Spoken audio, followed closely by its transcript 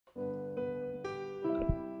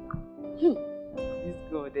This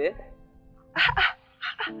God, eh?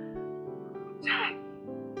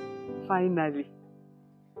 Finally.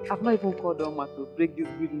 I've not even called Oma to break this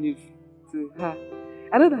good news to her.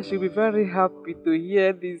 I know that she'll be very happy to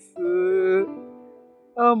hear this.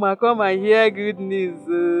 Oma, come and hear good news.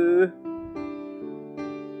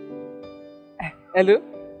 Hello?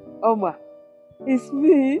 Oma, it's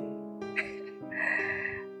me.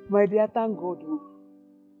 My dear, thank God.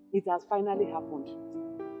 It has finally happened.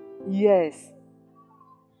 Yes.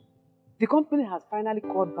 The company has finally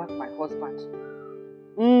called back my husband.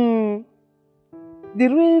 The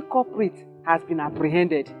real culprit has been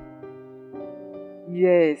apprehended.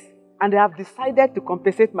 Yes. And they have decided to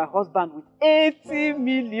compensate my husband with 80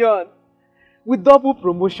 million. With double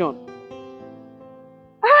promotion.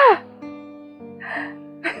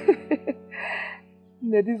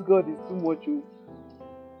 No, this God is too much.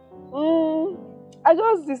 I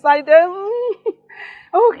just decided.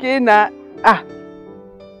 Okay, now.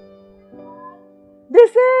 They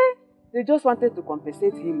say they just wanted to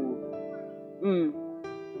compensate him.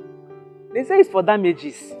 They say it's for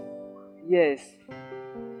damages. Yes.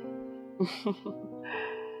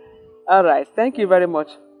 Alright, thank you very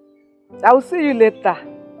much. I will see you later.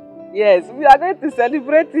 Yes, we are going to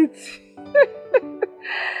celebrate it.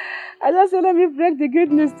 I just said let me break the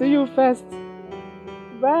good news to you first.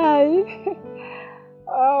 Bye.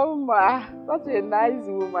 Oh ma, such a nice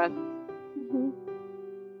woman.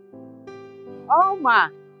 Oh ma.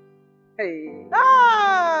 Hey.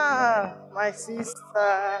 My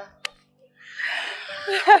sister.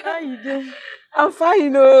 How you doing? I'm fine, you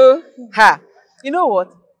know. You know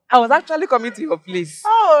what? I was actually coming to your place.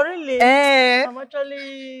 Oh, really? I'm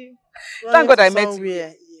actually thank God I met you.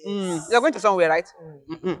 Yes. You're going to somewhere, right?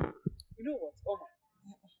 You know what, Oma?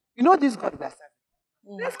 You know this God we are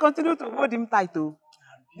serving. Let's continue to hold him tight, though.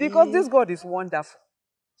 Because this God is wonderful.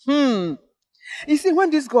 You see, when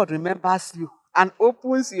this God remembers you and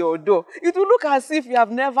opens your door, it will look as if you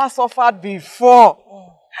have never suffered before.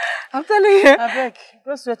 I'm telling you. I beg,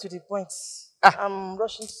 go straight to the point. I'm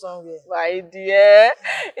rushing somewhere. My dear,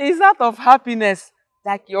 it's out of happiness.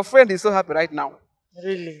 Like your friend is so happy right now.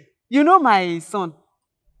 Really? You know my son?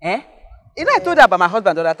 You know I told you about my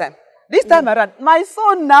husband the other time. This time around, my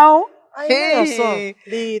son now. I know your son,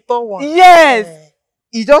 the tall one. Yes.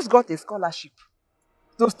 He just got a scholarship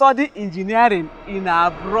to study engineering in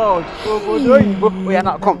abroad. Oh yeah,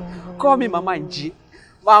 now come. Call me Mama Inji.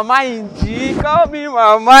 Mama Inji. Call me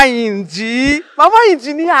Mama Inji. Mama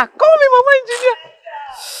Engineer. Call me Mama Engineer.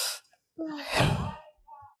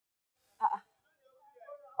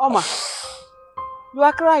 Oma, you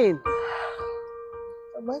are crying.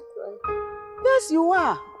 Am I crying? Yes, you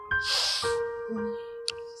are.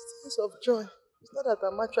 Tears of joy. It's not that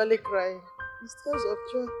I'm actually crying. It's tears of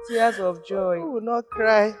joy. Tears of joy. Who will not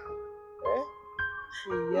cry? Yeah.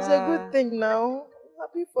 It's a good thing now. I'm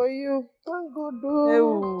happy for you. Thank God,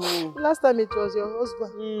 though. Last time it was your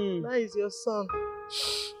husband. Now it's your son.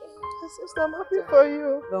 Sister, I'm happy for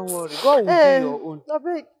you. Don't worry. God will do your own.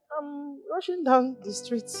 I'm rushing down the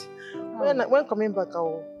street. When coming back, I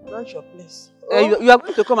will lunch your place. You are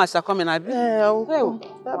going to come as I come in, I believe. I will come.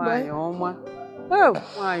 Bye-bye.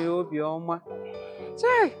 My Oma.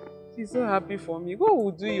 She's so happy for me. God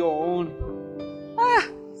will do your own.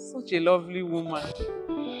 Such a lovely woman.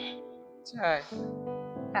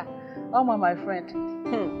 Oma, my friend.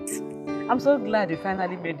 I'm so glad you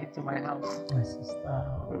finally made it to my house. My sister.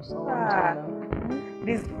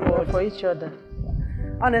 This God for each other.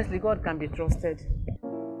 Honestly, God can be trusted.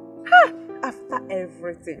 After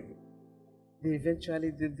everything, they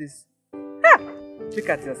eventually did this. Look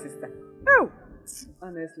at your sister.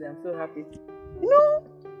 Honestly, I'm so happy. You know,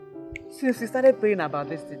 since we started praying about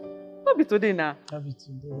this thing, not be today now. Not be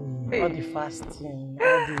today. All the fasting,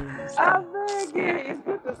 all the... I beg you, it's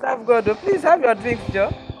good to serve God. Though. Please have your drinks,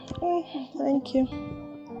 Joe. Thank you.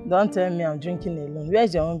 Don't tell me I'm drinking alone.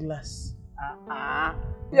 Where's your own glass?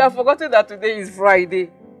 You have forgotten that today is Friday.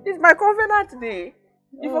 It's my covenant day.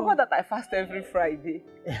 You forgot that I fast every Friday.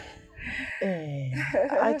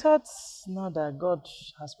 I thought now that God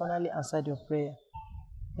has finally answered your prayer,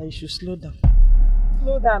 that you should slow down.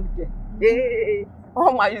 Slow down again. Hey,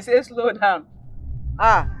 Oma, you say slow down.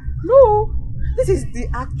 No. This is the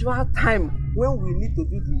actual time when we need to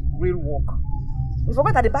do the real work. You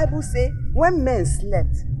forgot that the Bible says when men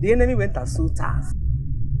slept, the enemy went and sowed tares.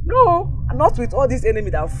 No, not with all these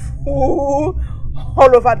enemies that fool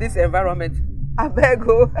all over this environment. I beg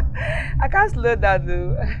you. I can't slow down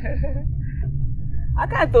though. I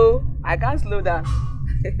can't though. I can't slow down.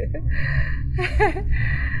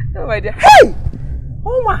 Oh my dear. Hey!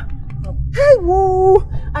 Oma! Hey, woo!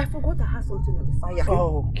 I forgot I had something on the fire.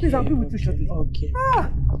 Oh, okay. Please, I'll be with you shortly. Okay. Ah.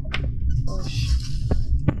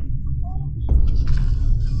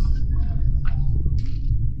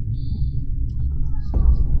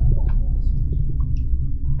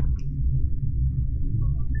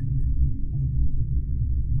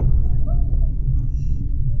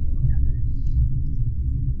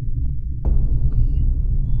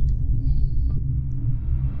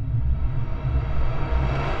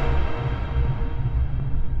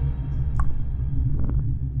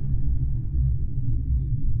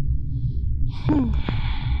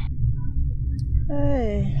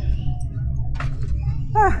 Hey.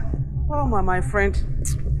 Oh my friend.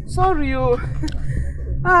 Sorry you.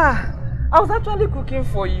 I was actually cooking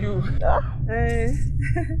for you.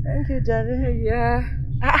 Thank you, Jerry. Yeah.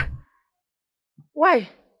 Why?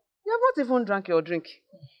 You have not even drank your drink.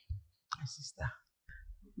 My sister,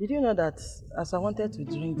 did you know that as I wanted to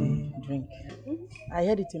drink the drink, I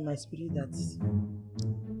heard it in my spirit that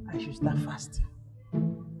I should start fasting.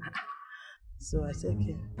 So I said,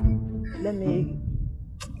 okay, let me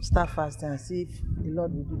start fasting and see if the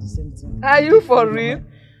Lord will do the same thing. Are you for real?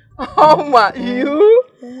 Oh my, you?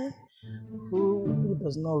 Who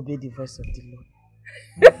does not obey the voice of the Lord?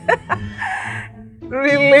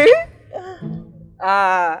 Really?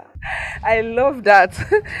 I love that.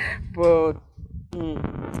 But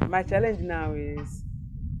my challenge now is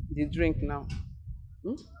the drink now.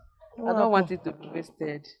 I don't want it to be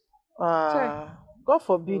wasted. God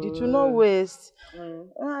forbid, it will not waste.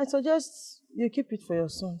 I suggest you keep it for your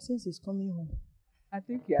son since he's coming home. I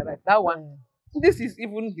think you're right. That one. This is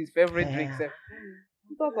even his favorite drink.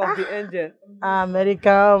 Talk of the angel.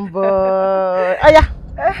 American boy.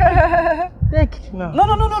 Take.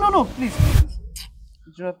 No. Please.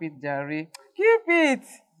 Drop it, Jerry. Keep it.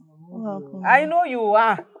 I know you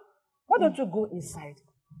are. Why don't you go inside,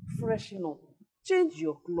 freshen up, change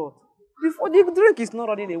your clothes? Before the drink is not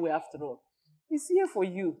running away after all. It's here for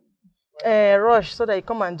you. Rush so that you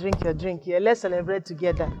come and drink your drink here. Let's celebrate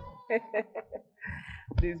together.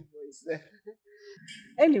 This voice.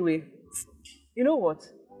 Anyway, you know what?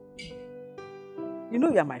 You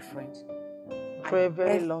know you're my friend. For a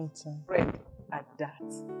very long time. Friend at that.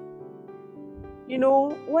 You know,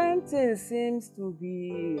 when things seems to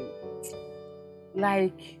be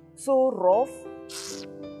like so rough,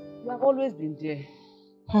 you have always been there.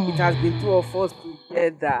 It has been two of us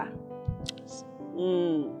together.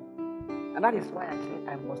 And that is why I said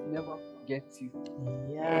I must never forget you.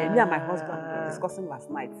 Me and my husband were discussing last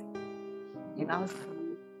night. You now see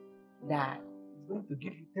that he's going to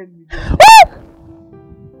give you 10 million.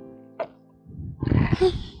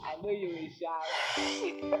 I know you will shout.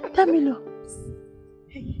 10 million.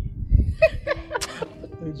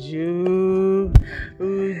 Uju.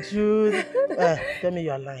 Tell me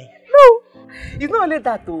you're lying. No, it's not only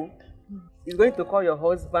that though. He's going to call your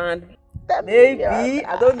husband. Maybe,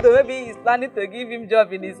 I don't know, maybe he's planning to give him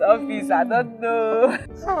job in his office. I don't know.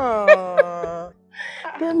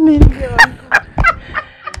 10 million.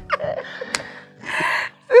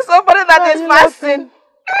 See somebody that is fasting.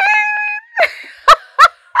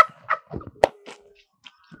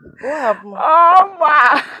 What happened? Oh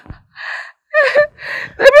my!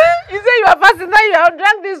 You say you are fasting, now you have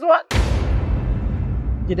drank this one.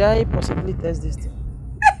 Did I possibly test this thing?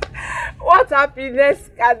 What happiness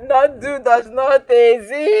cannot do does not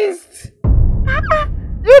exist.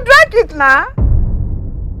 You drank it now?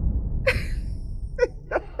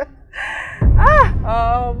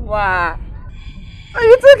 Oh my!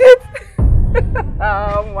 You took it?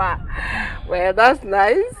 Oh my! Well, that's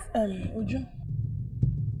nice. Uju.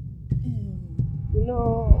 You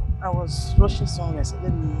know, I was rushing somewhere, so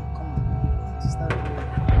let me come to start.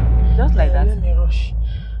 Just like that? Let me rush.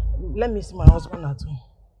 Let me see my husband at home.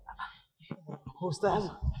 Who's that?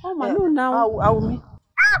 Oma, no now. I will meet.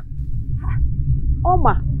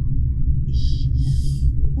 Oma.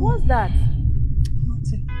 What's that?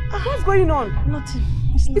 Nothing. What's going on? Nothing.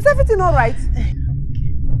 Is everything all right?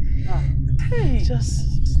 Hey. Just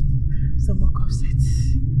stomach upset.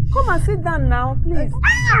 Come and sit down now, please.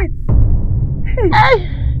 Hey.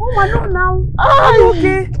 Oma, no now. Are you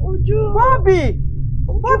okay? Uju.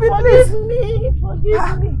 Bobby, please. Forgive me.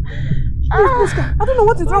 Please, I don't know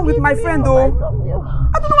what is wrong with my friend though. I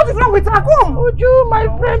don't know what is wrong with her. Come. Uju, my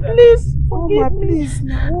friend, please. Forgive me. Please.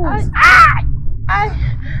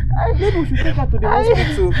 Maybe we should take her to the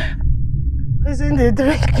hospital. Isn't the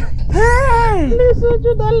drink? Hey! Please,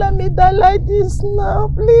 Uju, don't let me die like this now.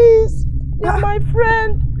 Please. You're my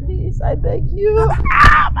friend. Please, I beg you.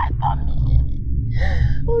 My tummy.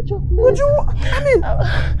 Ojo, please.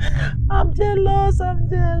 I'm jealous.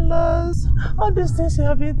 All these things you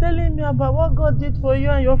have been telling me about what God did for you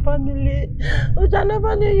and your family. Ojo, I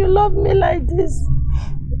never knew you loved me like this.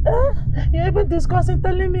 You're even discussing,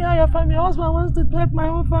 telling me how your husband wants to take my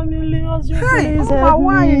own family. Ojo, please help me.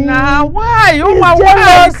 Why now? Why?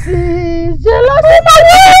 Jealousy.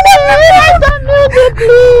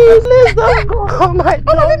 Please don't go. Oh my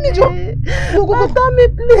tummy. My tummy,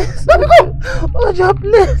 please. Ojo,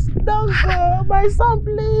 please don't go. My son,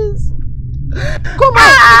 please. Come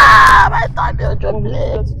on. My tummy, Ojo,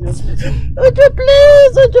 please. Ojo,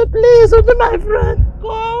 please. Ojo, my friend. Go,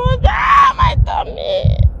 Ojo, my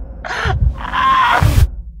tummy.